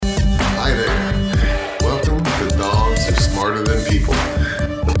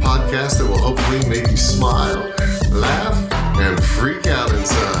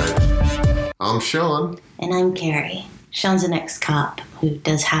Sean. And I'm Carrie. Sean's an ex-cop who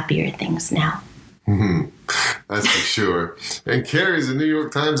does happier things now. That's for sure. And Carrie's a New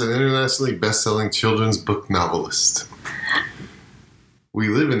York Times and internationally best-selling children's book novelist. We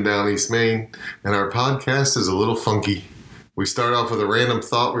live in Down East Maine, and our podcast is a little funky. We start off with a random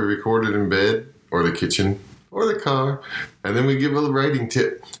thought we recorded in bed, or the kitchen, or the car, and then we give a writing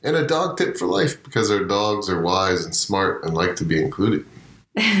tip and a dog tip for life because our dogs are wise and smart and like to be included.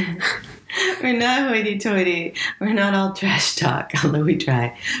 We're not hoity-toity. We're not all trash talk, although we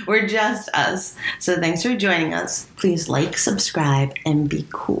try. We're just us. So thanks for joining us. Please like, subscribe, and be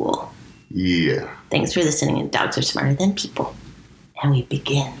cool. Yeah. Thanks for listening, and dogs are smarter than people. And we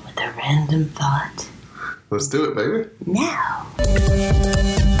begin with a random thought. Let's do it, baby. Now.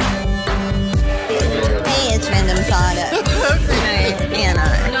 Hey, it's Random Thought at Poker Night,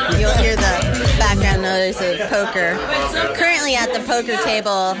 and you'll hear the background noise of poker. Currently at the poker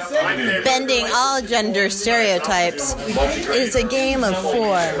table, bending all gender stereotypes, is a game of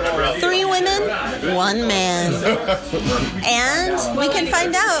 4. 3 women, 1 man. And we can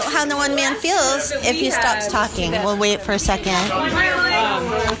find out how the 1 man feels if he stops talking. We'll wait for a second.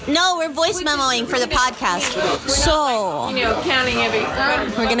 No, we're voice memoing for the podcast. So,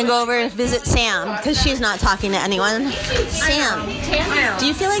 we're going to go over and visit Sam, because she's not talking to anyone. Sam, do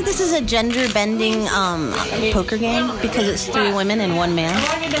you feel like this is a gender-bending poker game because it's 3 women and 1 man?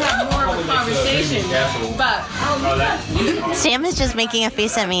 Sam is just making a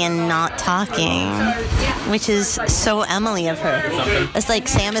face at me and not talking, which is so Emily of her. It's like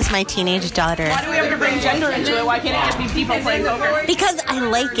Sam is my teenage daughter. Why do we have to bring gender into it? Why can't it just be people playing poker? Because I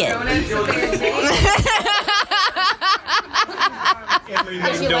like it.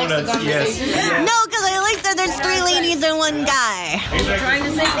 Donuts, yes. No, because I like that there's 3 ladies and 1 guy.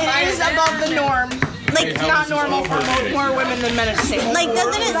 It is above the norm. Like, It's not normal for more women than men at the table. Like,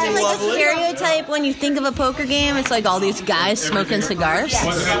 doesn't it seem like a stereotype when you think of a poker game? It's like all these guys smoking cigars.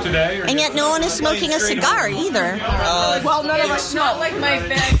 And yet no one is smoking a cigar either. Well, none of us smoke. Like my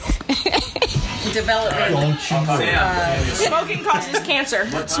best development. Smoking causes cancer.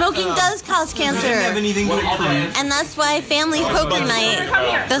 Smoking does cause cancer. Anything to prove? And that's why Family Poker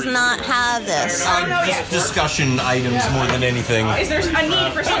Night does not have this. Just discussion items more than anything. Is there a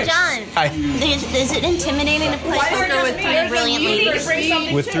need for Hey, something? John. Hi. Is it intimidating to play poker with 3 brilliant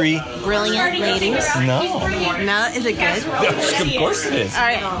ladies? With 3? Brilliant ladies? No. No? Is it good? Of course it is. All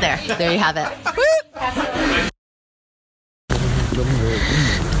right, there you have it.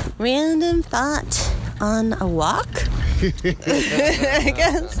 Random thought on a walk? I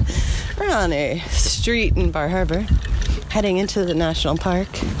guess we're on a street in Bar Harbor, heading into the national park.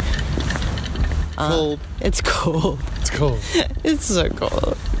 Cold. It's cold. It's cold. It's so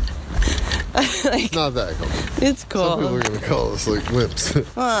cold. It's not that cold. It's Some people cold. are going to call us like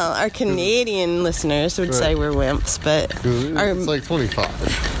wimps. Well, our Canadian listeners would say we're wimps, but It's like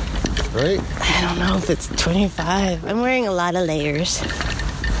 25, right? I don't know if it's 25. I'm wearing a lot of layers.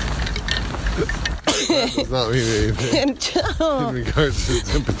 That does not mean anything in regards to the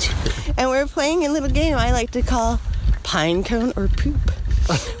temperature. And we're playing a little game I like to call Pine Cone or Poop.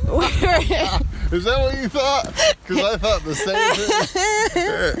 Is that what you thought? Because I thought the same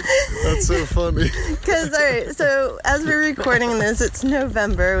thing. That's so funny. Because, all right, so as we're recording this, it's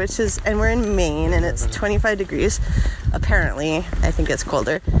November, and we're in Maine, and it's 25 degrees. Apparently, I think it's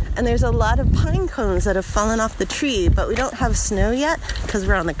colder. And there's a lot of pine cones that have fallen off the tree, but we don't have snow yet because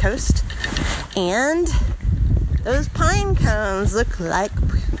we're on the coast. And those pine cones look like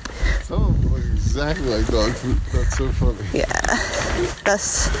poop. Some of them look exactly like dog food. That's so funny. Yeah,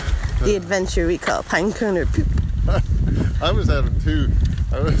 that's the adventure we call Pine Cone or Poop. I was having 2.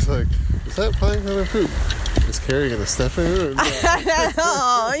 I was like, is that pine cone or poop? Is Carrie going to step in it?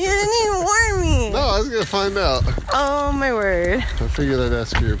 Oh, you didn't even warn me. No, I was going to find out. Oh, my word. I figured I'd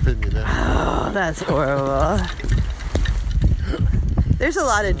ask your opinion now. Oh, that's horrible. There's a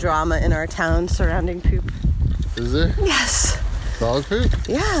lot of drama in our town surrounding poop. Is there? Yes. Dog poop?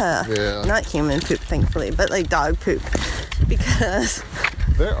 Yeah. Yeah. Not human poop, thankfully, but like dog poop. Because...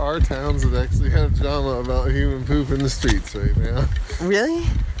 There are towns that actually have drama about human poop in the streets right now. Really?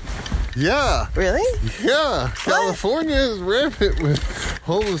 Yeah. Really? Yeah. California is rampant with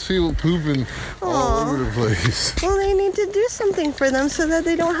homeless people pooping all over the place. Well, they need to do something for them so that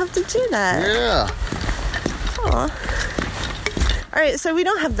they don't have to do that. Yeah. Aw. All right, so we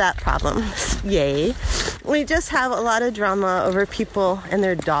don't have that problem. Yay. We just have a lot of drama over people and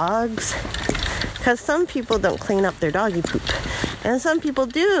their dogs. Because some people don't clean up their doggy poop. And some people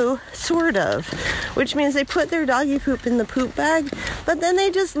do, sort of. Which means they put their doggy poop in the poop bag, but then they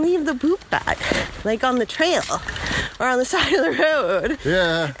just leave the poop bag, like on the trail. or on the side of the road.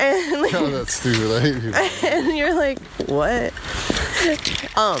 Yeah. And like, Oh, that's stupid. I hate people. and you're like, what?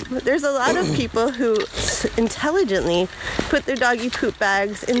 There's a lot of people who intelligently put their doggy poop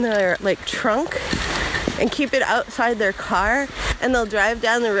bags in their like trunk and keep it outside their car, and they'll drive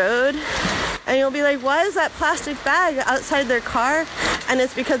down the road and you'll be like, why is that plastic bag outside their car? And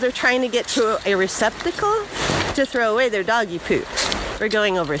it's because they're trying to get to a receptacle to throw away their doggy poop. We're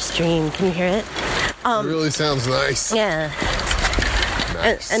going over a stream. Can you hear it? It really sounds nice. Yeah.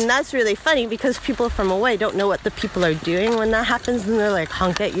 Nice. And that's really funny because people from away don't know what the people are doing when that happens, and they're like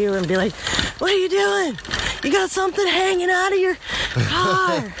honk at you and be like, what are you doing? You got something hanging out of your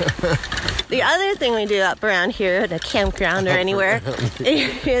car. The other thing we do up around here at a campground or anywhere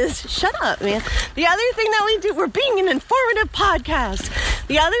is, shut up, man. The other thing that we do, we're being an informative podcast.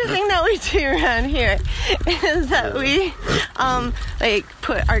 The other thing that we do around here is that we like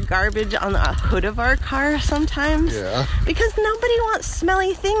put our garbage on the hood of our car sometimes. Yeah. Because nobody wants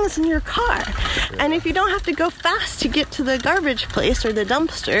smelly things in your car. Yeah. And if you don't have to go fast to get to the garbage place or the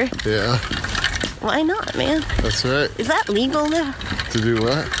dumpster, Yeah. why not, man? That's right. Is that legal now? To do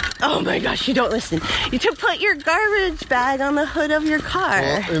what? Oh my gosh, you don't listen. You to put your garbage bag on the hood of your car.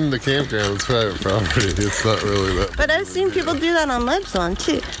 Well, in the campground, it's private property. It's not really that. But I've seen people do that on ledge lawn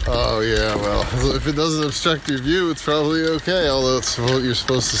too. Oh, yeah, well, if it doesn't obstruct your view, it's probably okay, although it's what you're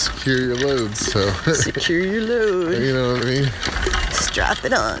supposed to secure your loads, so. Secure your load. You know what I mean? Strap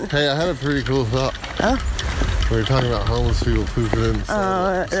it on. Hey, I had a pretty cool thought. Oh, We were talking about homeless people pooping in the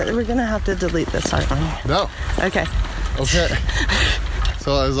sidewalk. we're gonna have to delete this, aren't we? No. Okay. Okay.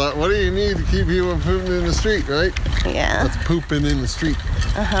 So I was like, what do you need to keep people from pooping in the street, right? Yeah. That's pooping in the street.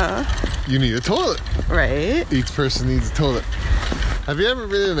 You need a toilet. Right. Each person needs a toilet. Have you ever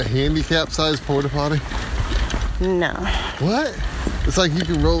been in a handicap-sized porta potty? No. What? It's like you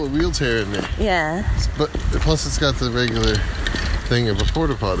can roll a wheelchair in there. Yeah. But plus it's got the regular thing of a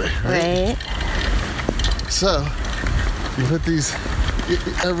porta potty, right? Right. So, you put these,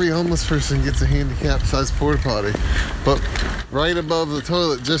 every homeless person gets a handicap-sized porta potty, but right above the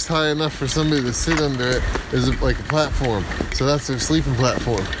toilet, just high enough for somebody to sit under it, is like a platform. So that's their sleeping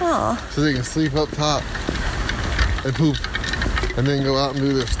platform. Oh. So they can sleep up top and poop, and then go out and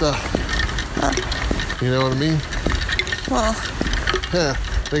do their stuff. You know what I mean? Well, Yeah,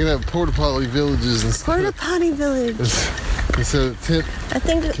 they can have porta potty villages and stuff. porta potty village. Instead of tent. I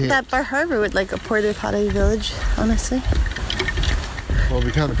think Can't. that Bar Harbor would like a porta potty village, honestly. Well, it'd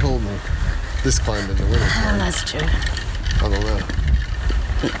be kind of cold in this climate in the winter. Oh, that's true. I don't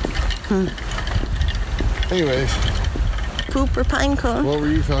know. Anyways, Poop or pine cone. what were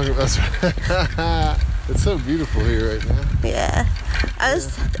you talking about? It's so beautiful here right now. Yeah. I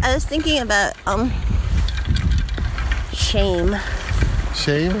was thinking about shame.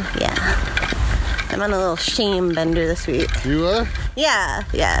 Shame? Yeah. I'm on a little shame bender this week. You are? Yeah.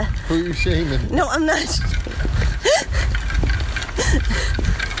 Who are you shaming? No, I'm not.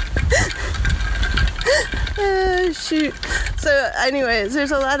 Shoot. So anyways,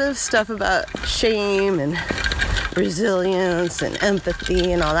 there's a lot of stuff about shame and resilience and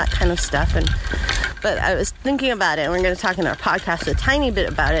empathy and all that kind of stuff, but I was thinking about it, and we're going to talk in our podcast a tiny bit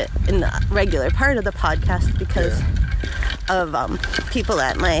about it in the regular part of the podcast because of people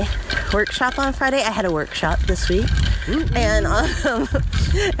at my workshop on Friday. I had a workshop this week, and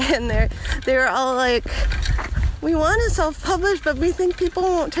they were all like, we want to self-publish, but we think people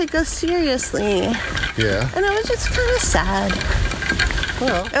won't take us seriously. Yeah. And I was just kind of sad.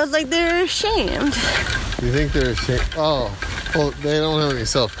 Well, I was like, they're ashamed. you think they're ashamed? Oh, well, they don't have any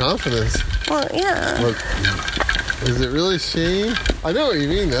self-confidence. Well, yeah. Look, is it really shame? I know what you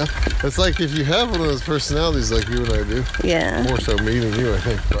mean, though. It's like if you have one of those personalities like you and I do. Yeah. More so me than you, I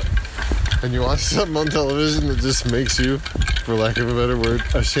think. But and you watch something on television that just makes you, for lack of a better word,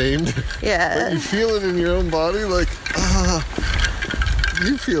 ashamed. Yeah. You feel it in your own body, like,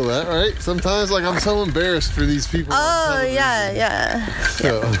 you feel that, right? Sometimes, like, I'm so embarrassed for these people. on Oh, television. yeah.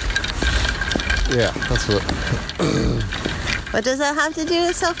 So, yeah, that's what. What does that have to do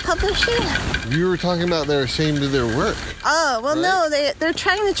with self-publishing? You were talking about they're ashamed of their work. Oh, well, Right. no, they're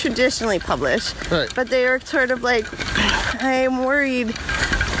trying to traditionally publish. Right. But they are sort of like, I'm worried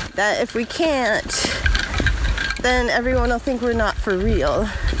that if we can't, then everyone will think we're not for real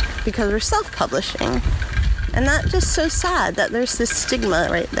because we're self-publishing. And that's just so sad that there's this stigma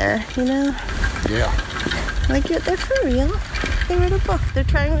right there, you know? Yeah. Like, they're for real. They wrote a book. They're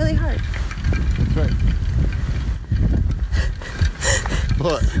trying really hard. That's right.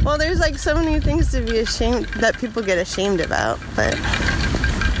 But, Well, there's like so many things to be ashamed, that people get ashamed about,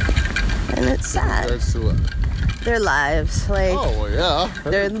 and it's sad. that's what? Their lives, like Oh, well, yeah.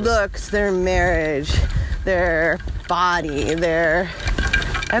 their looks, their marriage, their body, their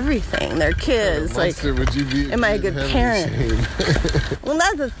everything, their kids. Monster, would you be? Am I a good parent? Well,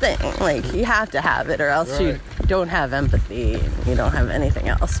 that's the thing. Like, you have to have it, or else you don't have empathy. And you don't have anything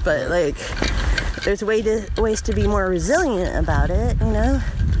else. But like, there's ways to be more resilient about it. You know.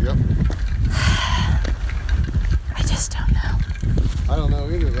 Yep. I just don't know. I don't know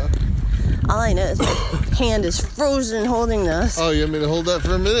either, though. All I know is my hand is frozen holding this. Oh, you want me to hold that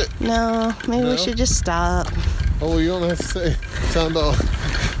for a minute? No, maybe we should just stop. Oh, well, you don't have to say. Sound off.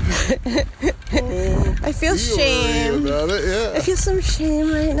 I feel shame. About it, yeah. I feel some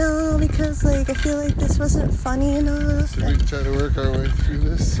shame right now because, like, I feel like this wasn't funny enough. Should we try to work our way through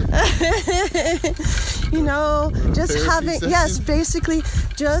this? You know, just having, session? yes, basically,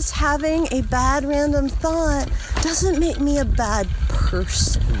 just having a bad random thought doesn't make me a bad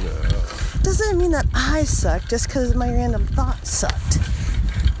person. No. Doesn't mean that I suck just because my random thought sucked.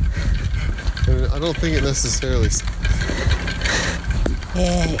 And I don't think it necessarily.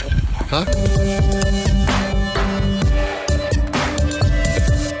 Yeah. Huh?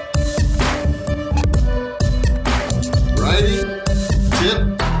 Writing tip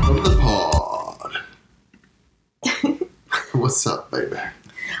of the pod. What's up, baby?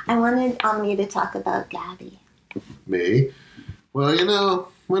 I wanted you to talk about Gabby. Me? Well, you know,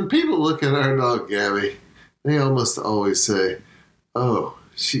 when people look at our dog Gabby, they almost always say, "Oh,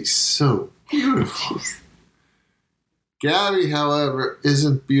 she's so beautiful." Gabby, however,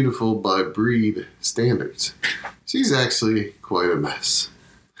 isn't beautiful by breed standards. She's actually quite a mess.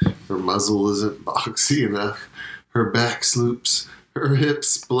 Her muzzle isn't boxy enough. Her back sloops. Her hips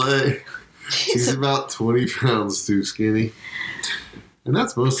splay. She's about 20 pounds too skinny. And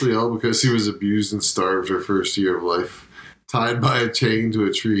that's mostly all because she was abused and starved her first year of life, tied by a chain to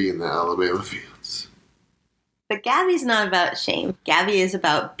a tree in the Alabama fields. But Gabby's not about shame. Gabby is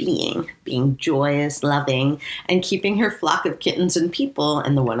about being joyous, loving, and keeping her flock of kittens and people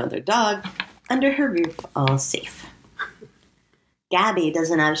and the one other dog under her roof all safe. Gabby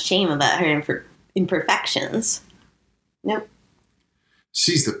doesn't have shame about her imperfections. Nope.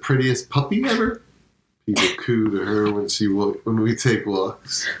 She's the prettiest puppy ever. People coo to her when we take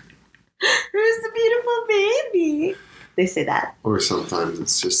walks. Who's the beautiful baby? They say that. Or sometimes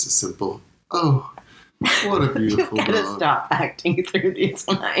it's just a simple, "Oh, what a beautiful You gotta dog." stop acting through these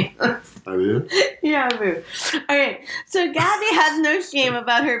lines. I do? Yeah, boo. All right. So Gabby has no shame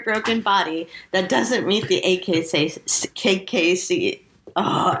about her broken body that doesn't meet the KKC.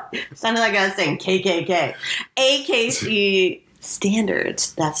 Oh, sounded like I was saying KKK. AKC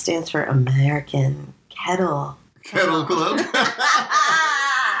standards. That stands for American Kettle. Kettle Club.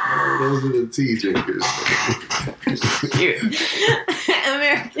 Those are the tea drinkers. Cute.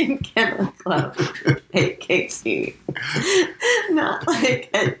 American Kennel Club. AKC. Not like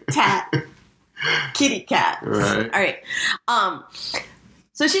a kitty cat. Right. All right.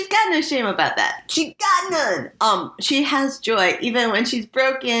 So she's got no shame about that. She got none. She has joy even when she's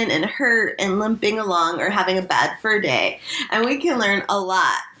broken and hurt and limping along or having a bad fur day. And we can learn a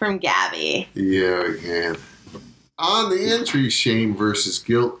lot from Gabby. Yeah, we can. On the entry, Shame versus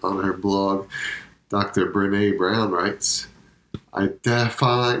Guilt, on her blog, Dr. Brene Brown writes, "I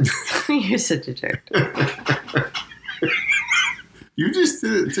define..." You're such a jerk. You just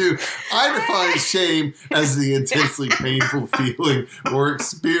did it too. "I define shame as the intensely painful feeling or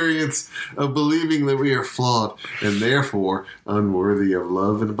experience of believing that we are flawed and therefore unworthy of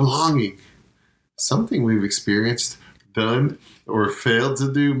love and belonging. Something we've experienced, done, or failed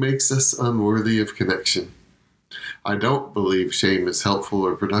to do makes us unworthy of connection. I don't believe shame is helpful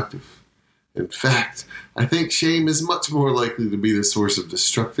or productive. In fact, I think shame is much more likely to be the source of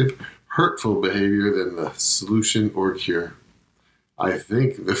destructive, hurtful behavior than the solution or cure. I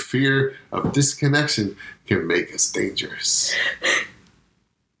think the fear of disconnection can make us dangerous."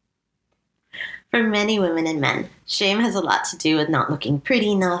 For many women and men, shame has a lot to do with not looking pretty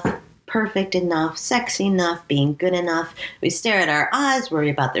enough, perfect enough, sexy enough, being good enough. We stare at our eyes,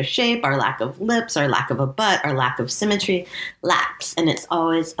 worry about their shape, our lack of lips, our lack of a butt, our lack of symmetry. Lacks, and it's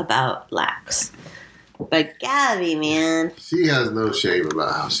always about lacks. But Gabby, man. She has no shame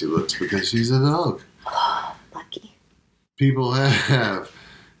about how she looks because she's a dog. Lucky. People have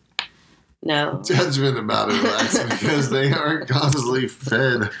No. judgment about her lacks because they aren't constantly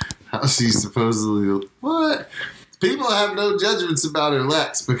fed how she's supposedly... What? People have no judgments about her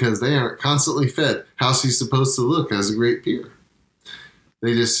lacks because they aren't constantly fed how she's supposed to look as a great peer.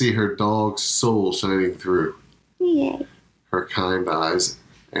 They just see her dog's soul shining through. Yay. Her kind eyes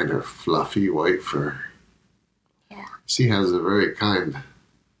and her fluffy white fur. Yeah. She has a very kind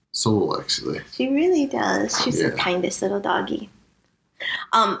soul, actually. She really does. She's Yeah. the kindest little doggy.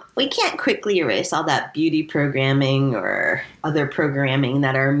 We can't quickly erase all that beauty programming or other programming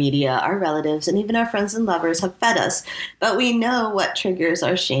that our media, our relatives, and even our friends and lovers have fed us. But we know what triggers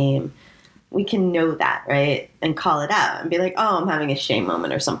our shame. We can know that, right? And call it out and be like, oh, I'm having a shame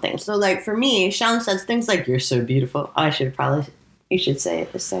moment or something. So, like, for me, Sean says things like, you're so beautiful. Oh, you should say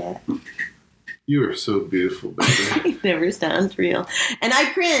it. Just say it. You are so beautiful, baby. It never sounds real. And I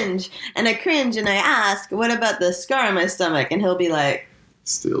cringe. And I ask, what about the scar on my stomach? And he'll be like,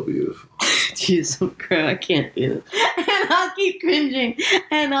 Still beautiful. Jeez, Crow, I can't do this. And I'll keep cringing.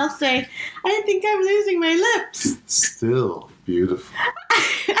 And I'll say, I think I'm losing my lips. Still beautiful.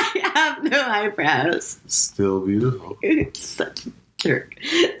 I have no eyebrows. Still beautiful. It's such a jerk.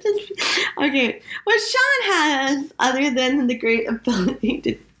 Okay, what Sean has, other than the great ability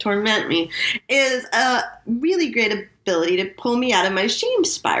to torment me, is a really great ability to pull me out of my shame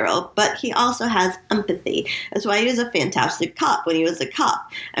spiral, but he also has empathy. That's why he was a fantastic cop when he was a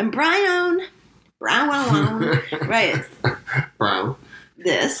cop. And Brown, right, Brown.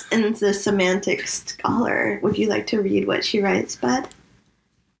 this, and the semantic scholar. Would you like to read what she writes, Bud?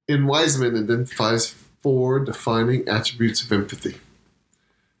 In Wiseman identifies 4 defining attributes of empathy.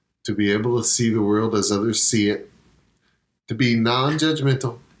 To be able to see the world as others see it. To be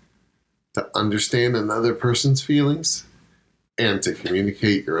non-judgmental. To understand another person's feelings. And to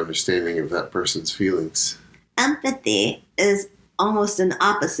communicate your understanding of that person's feelings. Empathy is almost an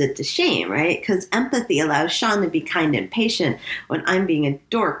opposite to shame, right? Because empathy allows Sean to be kind and patient when I'm being a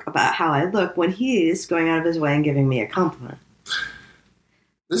dork about how I look when he's going out of his way and giving me a compliment.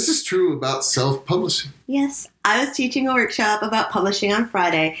 This is true about self-publishing. Yes, I was teaching a workshop about publishing on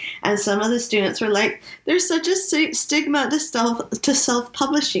Friday, and some of the students were like, there's such a stigma to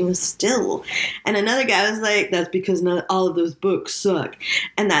self-publishing still. And another guy was like, that's because not all of those books suck.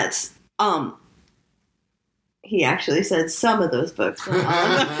 And that's, he actually said some of those books. Not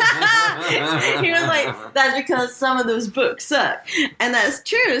all of them. He was like, that's because some of those books suck. And that's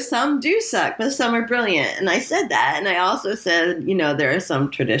true. Some do suck, but some are brilliant. And I said that. And I also said, there are some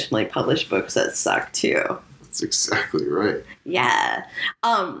traditionally published books that suck too. That's exactly right. Yeah.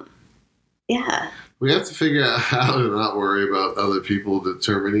 Yeah. We have to figure out how to not worry about other people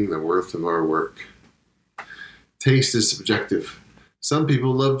determining the worth of our work. Taste is subjective. Some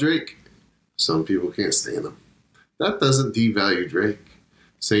people love Drake. Some people can't stand him. That doesn't devalue Drake.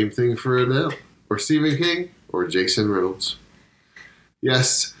 Same thing for Adele, or Stephen King, or Jason Reynolds.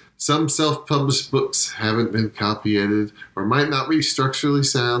 Yes, some self-published books haven't been copy-edited, or might not be structurally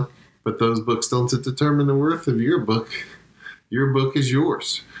sound, but those books don't determine the worth of your book. Your book is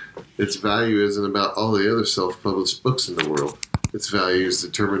yours. Its value isn't about all the other self-published books in the world. Its value is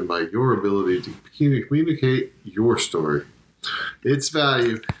determined by your ability to communicate your story. Its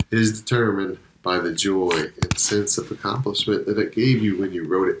value is determined by the joy and sense of accomplishment that it gave you when you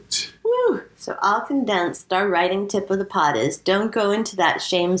wrote it. Woo! So all condensed, our writing tip of the pod is don't go into that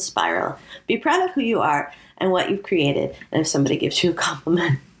shame spiral. Be proud of who you are and what you've created. And if somebody gives you a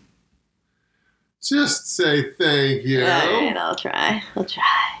compliment, just say thank you. All right, I'll try.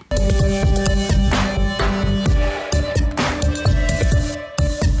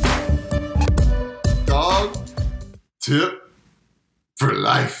 Dog tip for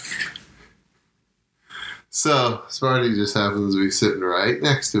life. So, Smarty just happens to be sitting right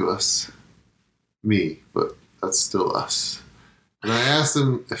next to us. Me, but that's still us. And I asked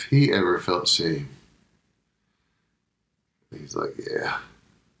him if he ever felt shame. And he's like, yeah.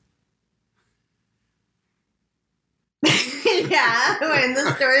 Yeah, when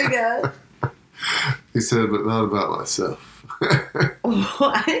the story goes. He said, but not about myself.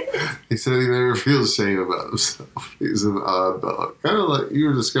 What? He said he never feels shame about himself. He's an odd dog. Kind of like you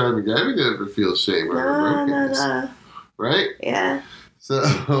were describing Gabby never feels shame about her birthdays. No. Right? Yeah.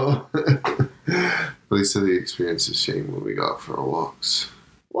 So, but he said he experiences shame when we go out for our walks.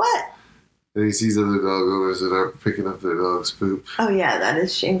 What? And he sees other dog owners that aren't picking up their dog's poop. Oh, yeah, that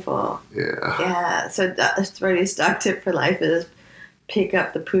is shameful. Yeah. Yeah, so Smarty's dog tip for life is pick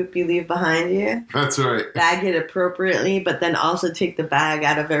up the poop you leave behind you. That's right. Bag it appropriately, but then also take the bag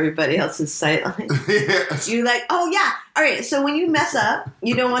out of everybody else's sight line. Yes. You like, oh yeah. All right, so when you mess up,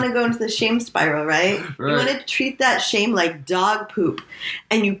 you don't want to go into the shame spiral, right? You want to treat that shame like dog poop.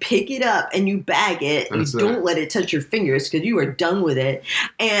 And you pick it up and you bag it. And you don't let it touch your fingers because you are done with it.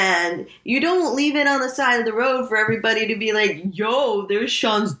 And you don't leave it on the side of the road for everybody to be like, yo, there's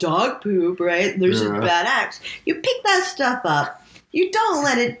Sean's dog poop, right? There's his bad acts. You pick that stuff up. You don't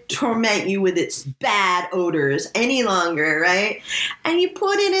let it torment you with its bad odors any longer, right? And you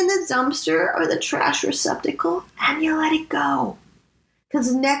put it in the dumpster or the trash receptacle and you let it go.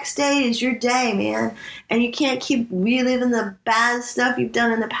 Because the next day is your day, man. And you can't keep reliving the bad stuff you've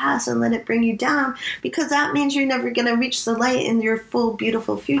done in the past and let it bring you down, because that means you're never going to reach the light in your full,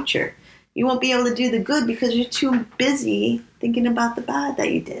 beautiful future. You won't be able to do the good because you're too busy thinking about the bad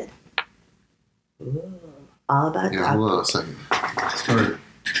that you did. Ooh, all about Yeah, that. hold on a second. Sorry.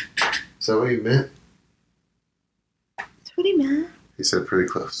 Is that what you meant? That's what he meant. He said pretty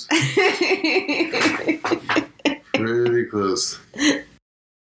close. Pretty close.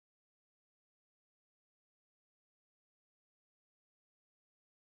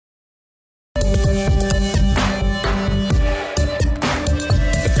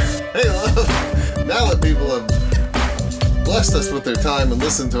 Hey, love. Now that people have blessed us with their time and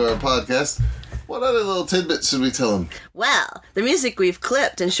listened to our podcast, what other little tidbits should we tell them? Well, the music we've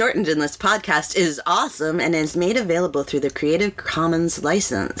clipped and shortened in this podcast is awesome and is made available through the Creative Commons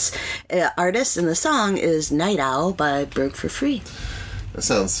license. Artist in the song is Night Owl by Broke for Free. That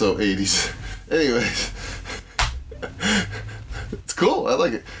sounds so 80s. Anyways. It's cool. I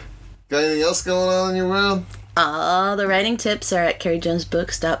like it. Got anything else going on in your world? All the writing tips are at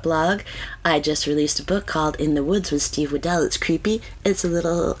carriejonesbooks.blog. I just released a book called In the Woods with Steve Waddell. It's creepy, it's a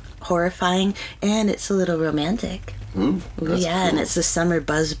little horrifying, and it's a little romantic. Ooh, that's Yeah, cool. and it's a summer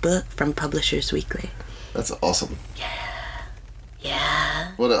buzz book from Publishers Weekly. That's awesome.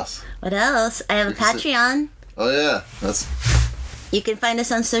 Yeah. What else? What else? I have a Patreon. Oh yeah, that's You can find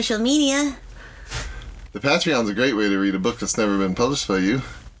us on social media. the Patreon's a great way to read a book that's never been published by you.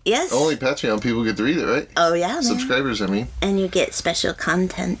 Yes. Only Patreon people get to read it, right? Oh, yeah, man. Subscribers, I mean. And you get special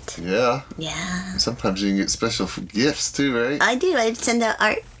content. Yeah. Yeah. Sometimes you can get special gifts too, right? I do. I send out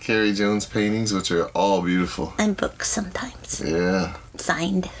art Carrie Jones paintings, which are all beautiful. and books sometimes. Yeah.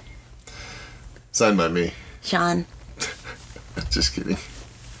 Signed. Signed by me. Sean. Just kidding.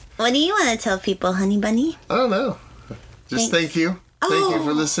 What do you want to tell people, honey bunny? I don't know. Just Thanks. thank you. Thank you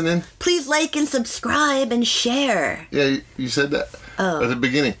for listening. Please like and subscribe and share. Yeah, you said that Oh. at the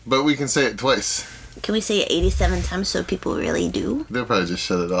beginning, but we can say it twice. Can we say it 87 times so people really do? They'll probably just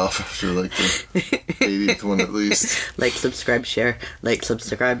shut it off after like the 80th one at least. Like, subscribe, share. Like,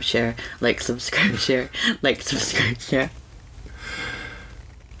 subscribe, share. Like, subscribe, share. Like, subscribe, share.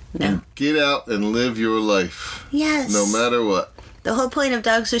 No. Get out and live your life, Yes. no matter what. The whole point of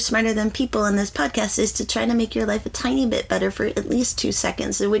Dogs Are Smarter Than People in this podcast is to try to make your life a tiny bit better for at least 2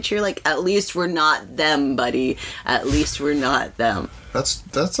 seconds, in which you're like, at least we're not them, buddy. At least we're not them. That's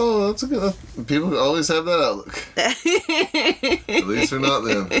all. That's a good. People always have that outlook. At least we're not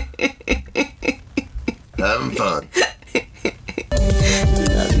them. Having fun.